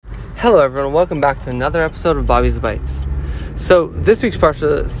Hello everyone, welcome back to another episode of Bobby's Bites. So this week's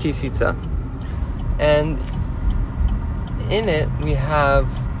parsha is tseitsei, and in it we have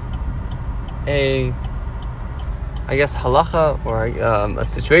halacha or a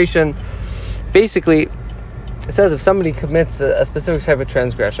situation. Basically, it says if somebody commits a specific type of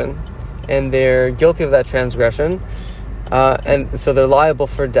transgression and they're guilty of that transgression, and so they're liable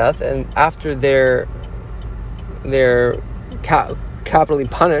for death, and after they're capitally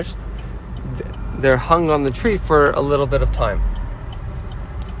punished, they're hung on the tree for a little bit of time.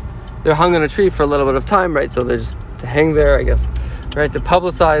 They're hung on a tree for a little bit of time, right? So they're just to hang there, I guess, right? To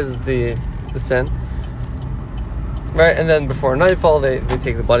publicize the sin, right? And then before nightfall, they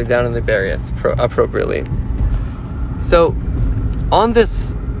take the body down and they bury it appropriately. So on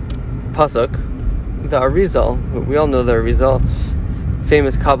this pasuk, the Arizal, we all know the Arizal,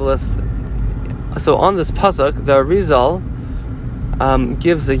 famous Kabbalist. So on this pasuk, the Arizal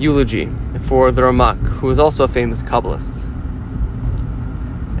gives a eulogy for the Ramak, who is also a famous Kabbalist.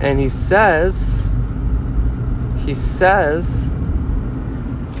 And he says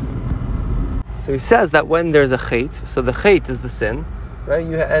that when there's a chet, so the chet is the sin, right?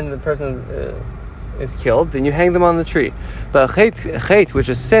 And the person is killed, then you hang them on the tree. But a chet, which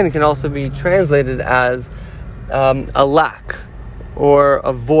is sin, can also be translated as a lack or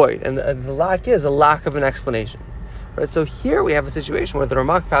a void. And the lack is a lack of an explanation. Right, so here we have a situation where the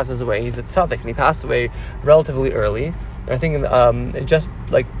Ramak passes away. He's a tzaddik, and he passed away relatively early. I think in just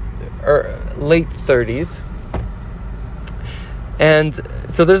like late 30s. And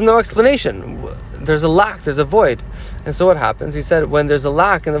so there's no explanation. There's a lack, there's a void. And so what happens? He said, when there's a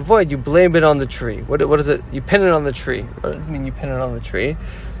lack and a void, you blame it on the tree. What is it? You pin it on the tree. What does it mean you pin it on the tree?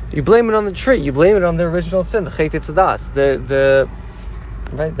 You blame it on the tree. You blame it on the original sin, the chet tzedas, the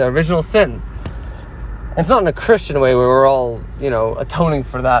original sin. And it's not in a Christian way where we're all, atoning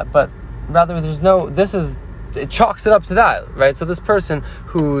for that, but rather it chalks it up to that, right? So this person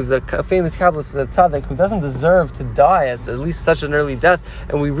who's a famous Kabbalist, a tzaddik, who doesn't deserve to die at least such an early death,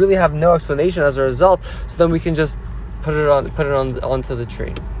 and we really have no explanation as a result, so then we can just put it onto the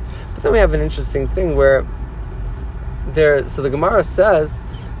tree. But then we have an interesting thing where so the Gemara says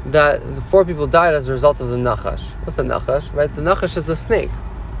that the 4 people died as a result of the nachash. What's the nachash, right? The nachash is the snake,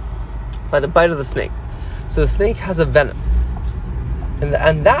 by the bite of the snake. So the snake has a venom,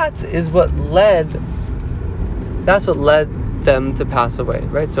 and that is what led them to pass away,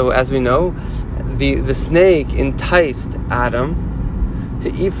 right? So as we know, the snake enticed Adam to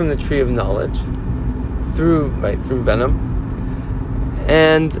eat from the tree of knowledge through venom,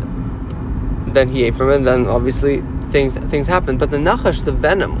 and then he ate from it. And then obviously things happen. But the nachash, the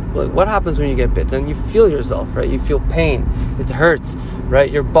venom, what happens when you get bitten? You feel yourself, right? You feel pain. It hurts,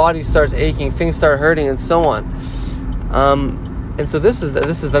 right? Your body starts aching. Things start hurting, and so on. And so this is the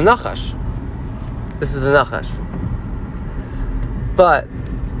nachash. This is the nachash. But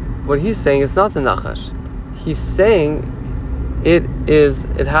what he's saying is not the nachash. He's saying it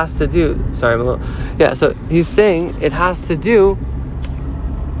has to do. Sorry, I'm a little. Yeah. So he's saying it has to do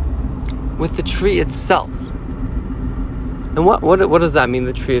with the tree itself. And what does that mean?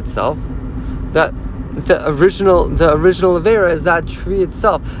 The tree itself, that the original avera is that tree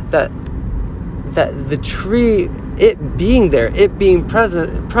itself. That the tree, it being there, it being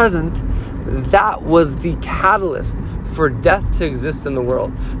present, that was the catalyst for death to exist in the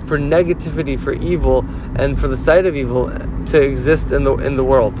world, for negativity, for evil, and for the sight of evil to exist in the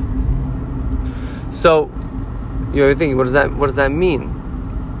world. So you're thinking, what does that mean?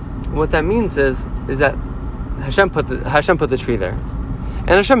 What that means is that Hashem put the tree there, and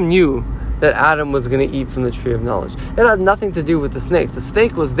Hashem knew that Adam was going to eat from the tree of knowledge. It had nothing to do with the snake. The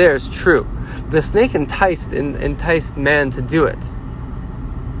snake was there, it's true. The snake enticed man to do it.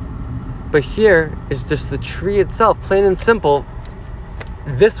 But here is just the tree itself, plain and simple.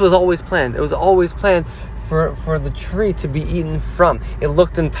 This was always planned. It was always planned for the tree to be eaten from. It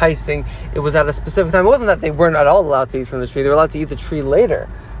looked enticing. It was at a specific time. It wasn't that they weren't at all allowed to eat from the tree. They were allowed to eat the tree later,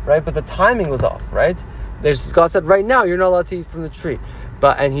 right? But the timing was off, right? God said, right now, you're not allowed to eat from the tree.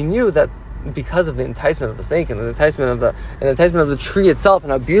 And he knew that because of the enticement of the snake and the enticement of the tree itself,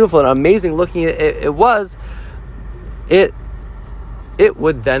 and how beautiful and amazing looking it was, it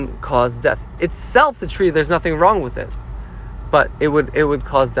would then cause death. Itself, the tree, there's nothing wrong with it, but it would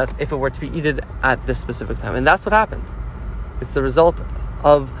cause death if it were to be eaten at this specific time, and that's what happened. It's the result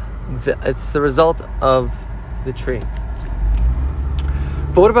of the tree.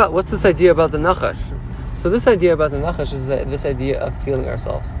 But what's this idea about the nachash? So this idea about the nachash is this idea of feeling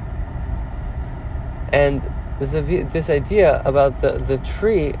ourselves. And this idea about the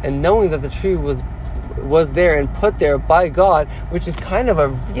tree, and knowing that the tree was was there and put there by God, which is kind of a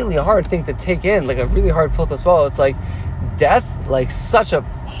really hard thing to take in, like a really hard pill to swallow. It's like death, like such a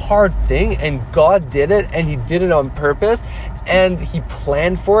hard thing, and God did it, and he did it on purpose, and he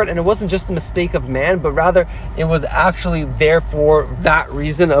planned for it, and it wasn't just a mistake of man, but rather it was actually there for that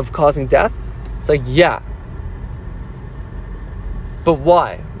reason of causing death. It's like, yeah. But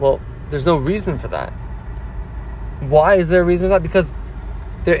why? Well, there's no reason for that. Why is there a reason for that? Because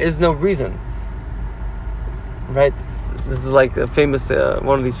there is no reason. Right? This is like a famous,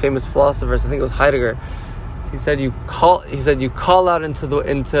 one of these famous philosophers, I think it was Heidegger. He said you call out into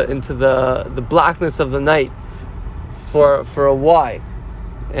the blackness of the night for a why,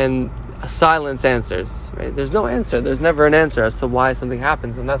 and silence answers. Right? There's no answer. There's never an answer as to why something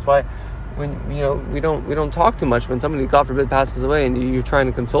happens, and that's why when we don't talk too much when somebody, God forbid, passes away, and you're trying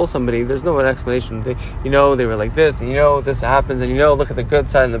to console somebody. There's no explanation. They were like this, and this happens, and look at the good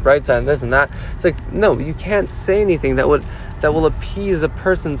side and the bright side and this and that. It's like, no, you can't say anything that will appease a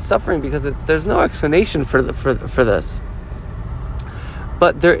person's suffering, because there's no explanation for this.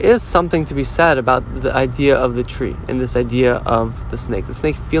 But there is something to be said about the idea of the tree and this idea of the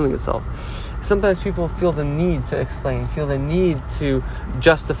snake feeling itself. Sometimes people feel the need to explain, feel the need to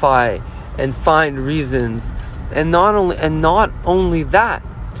justify and find reasons, and not only that,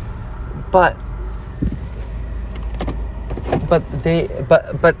 but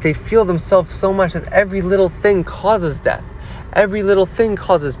they feel themselves so much that every little thing causes death. Every little thing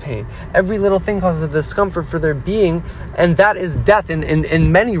causes pain. Every little thing causes a discomfort for their being, and that is death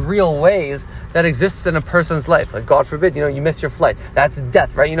in many real ways that exists in a person's life. Like, God forbid, you miss your flight. That's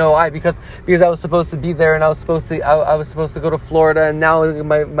death, right? Why? Because I was supposed to be there, and I was supposed to go to Florida, and now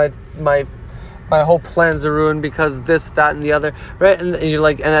my whole plans are ruined because this, that, and the other, right? And you're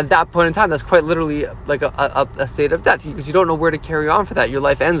like, and at that point in time, that's quite literally like a state of death, because you don't know where to carry on for that. Your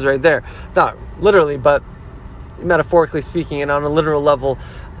life ends right there. Not literally, but metaphorically speaking, and on a literal level,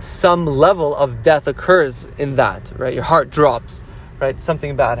 some level of death occurs in that, right? Your heart drops, right?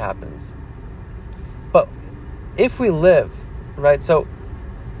 Something bad happens. But if we live, right? So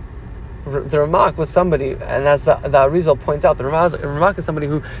the Ramak was somebody, and as the Arizal points out, the Ramak is somebody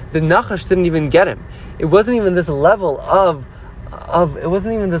who the Nachash didn't even get him. It wasn't even this level of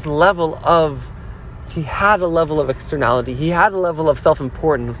he had a level of externality. He had a level of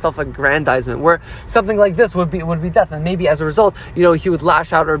self-importance, of self-aggrandizement, where something like this would be death, and maybe as a result, he would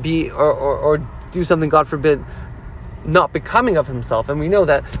lash out or do something, God forbid, not becoming of himself. And we know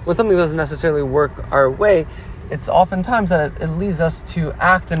that when something doesn't necessarily work our way, it's oftentimes that it leads us to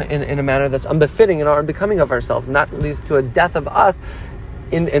act in a manner that's unbefitting and unbecoming of ourselves, and that leads to a death of us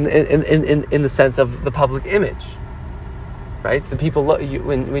in the sense of the public image. Right? The people look,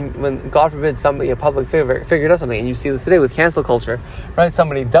 when God forbid somebody, a public figure does something, and you see this today with cancel culture, right?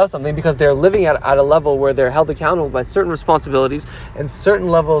 Somebody does something because they're living at a level where they're held accountable by certain responsibilities and certain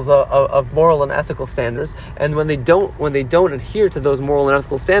levels of moral and ethical standards, and when they don't adhere to those moral and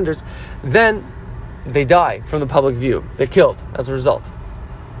ethical standards, then they die from the public view. They're killed as a result,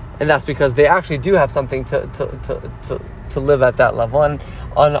 and that's because they actually do have something to live at that level. And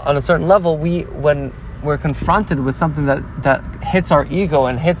on a certain level, when we're confronted with something that hits our ego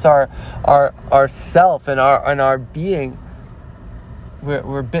and hits our self and our being,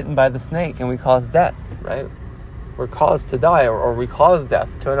 we're bitten by the snake and we cause death, right? We're caused to die, or we cause death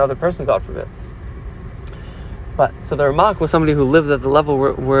to another person, God forbid. But so the Ramak was somebody who lived at the level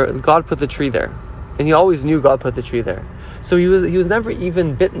where God put the tree there, and he always knew God put the tree there. So he was never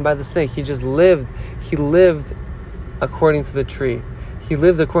even bitten by the snake. He just lived. He lived according to the tree. He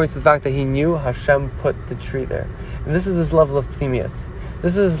lived according to the fact that he knew Hashem put the tree there. And this is his level of pnimius.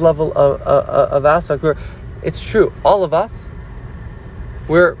 This is his level of aspect where it's true. All of us,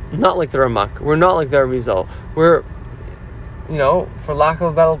 we're not like the Ramak. We're not like the Arizal. We're, for lack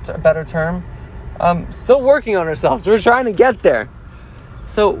of a better term, still working on ourselves. We're trying to get there.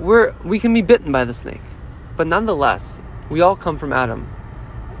 So we can be bitten by the snake. But nonetheless, we all come from Adam.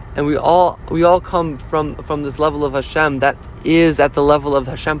 And we all come from this level of Hashem that is at the level of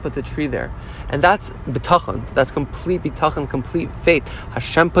Hashem put the tree there. And that's bitachon. That's complete bitachon, complete faith.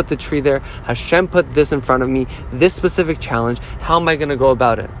 Hashem put the tree there. Hashem put this in front of me, this specific challenge. How am I going to go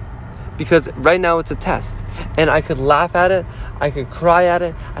about it? Because right now it's a test. And I could laugh at it. I could cry at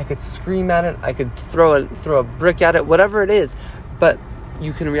it. I could scream at it. I could throw a brick at it, whatever it is. But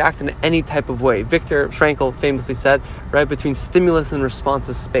you can react in any type of way. Viktor Frankl famously said, right between stimulus and response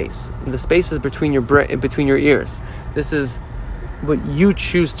is space. And the space is between your ears. This is what you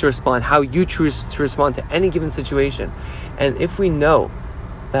choose to respond, how you choose to respond to any given situation. And if we know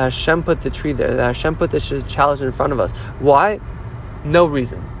that Hashem put the tree there, that Hashem put this challenge in front of us, why? No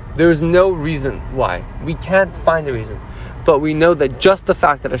reason. There's no reason why. We can't find a reason. But we know that just the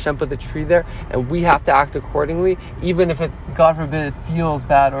fact that Hashem put the tree there and we have to act accordingly, even if it, God forbid, it feels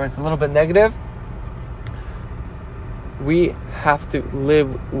bad or it's a little bit negative, we have to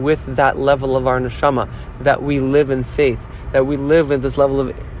live with that level of our neshama, that we live in faith, that we live with this level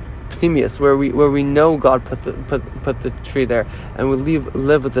of pnimius, where we know God put the tree there, and we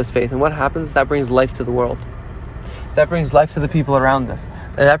live with this faith. And what happens? That brings life to the world. That brings life to the people around us,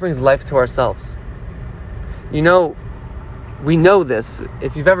 and that brings life to ourselves. You know, we know this.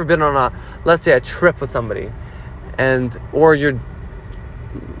 If you've ever been on let's say a trip with somebody, if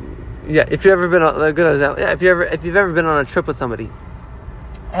you've ever been on a good example, if you've ever been on a trip with somebody,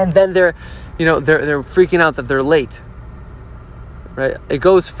 and then they're freaking out that they're late, right? It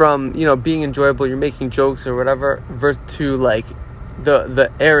goes from being enjoyable, you're making jokes or whatever, versus to like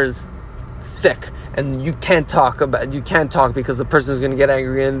the air is thick and you can't talk because the person is going to get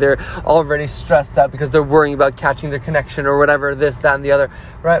angry and they're already stressed out because they're worrying about catching their connection or whatever, this, that, and the other,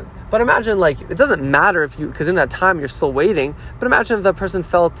 right? But imagine, like, it doesn't matter because in that time you're still waiting, but imagine if that person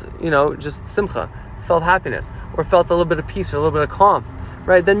felt, just simcha, felt happiness, or felt a little bit of peace or a little bit of calm,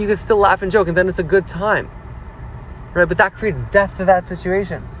 right? Then you can still laugh and joke, and then it's a good time, right? But that creates death to that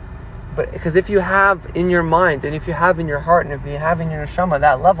situation. But because if you have in your mind, and if you have in your heart, and if you have in your neshama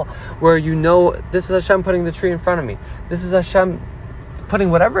that level where this is Hashem putting the tree in front of me, this is Hashem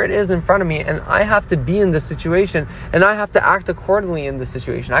putting whatever it is in front of me, and I have to be in this situation, and I have to act accordingly in this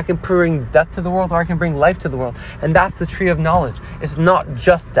situation. I can bring death to the world, or I can bring life to the world. And that's the tree of knowledge. It's not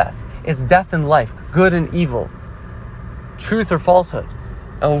just death. It's death and life, good and evil, truth or falsehood.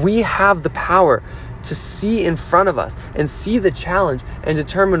 And we have the power to see in front of us and see the challenge and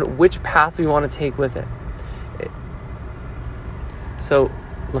determine which path we want to take with it. So,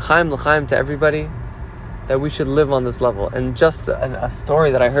 l'chaim to everybody, that we should live on this level. And just a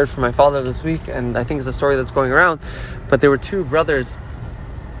story that I heard from my father this week, and I think it's a story that's going around, but there were two brothers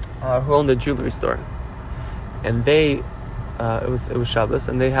who owned a jewelry store, and it was Shabbos,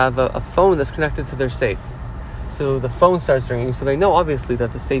 and they have a phone that's connected to their safe. So the phone starts ringing, so they know obviously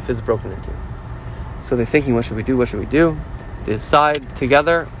that the safe is broken into. So they're thinking, what should we do? They decide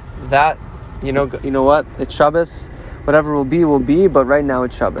together that, you know what, it's Shabbos, whatever will be, but right now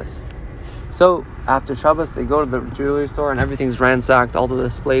it's Shabbos. So after Shabbos, they go to the jewelry store and everything's ransacked, all the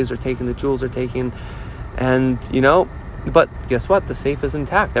displays are taken, the jewels are taken, and but guess what? The safe is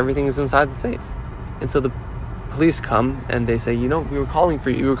intact, everything is inside the safe. And so the police come and they say, we were calling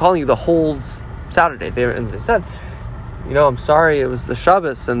you the whole Saturday. And they said, I'm sorry, it was the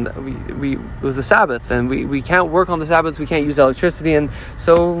Shabbos and it was the Sabbath, and we can't work on the Sabbath, we can't use electricity, and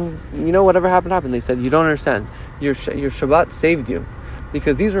so whatever happened. They said, you don't understand, your Shabbat saved you,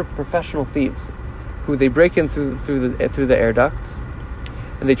 because these were professional thieves who they break in through the air ducts,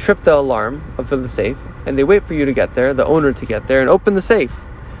 and they trip the alarm of the safe, and they wait for you to get there, the owner to get there and open the safe,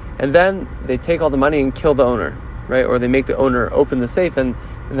 and then they take all the money and kill the owner, right? Or they make the owner open the safe and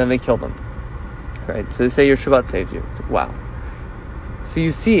then they kill them. Right, so they say your Shabbat saved you. It's like, wow. So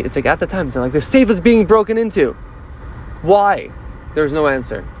you see, it's like at the time, they're like, the safe is being broken into. Why? There's no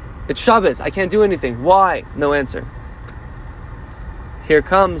answer. It's Shabbos, I can't do anything. Why? No answer. Here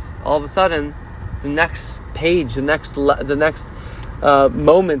comes, all of a sudden, the next page, the next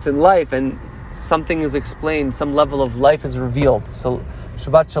moment in life, and something is explained, some level of life is revealed. So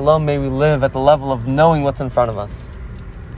Shabbat Shalom, may we live at the level of knowing what's in front of us.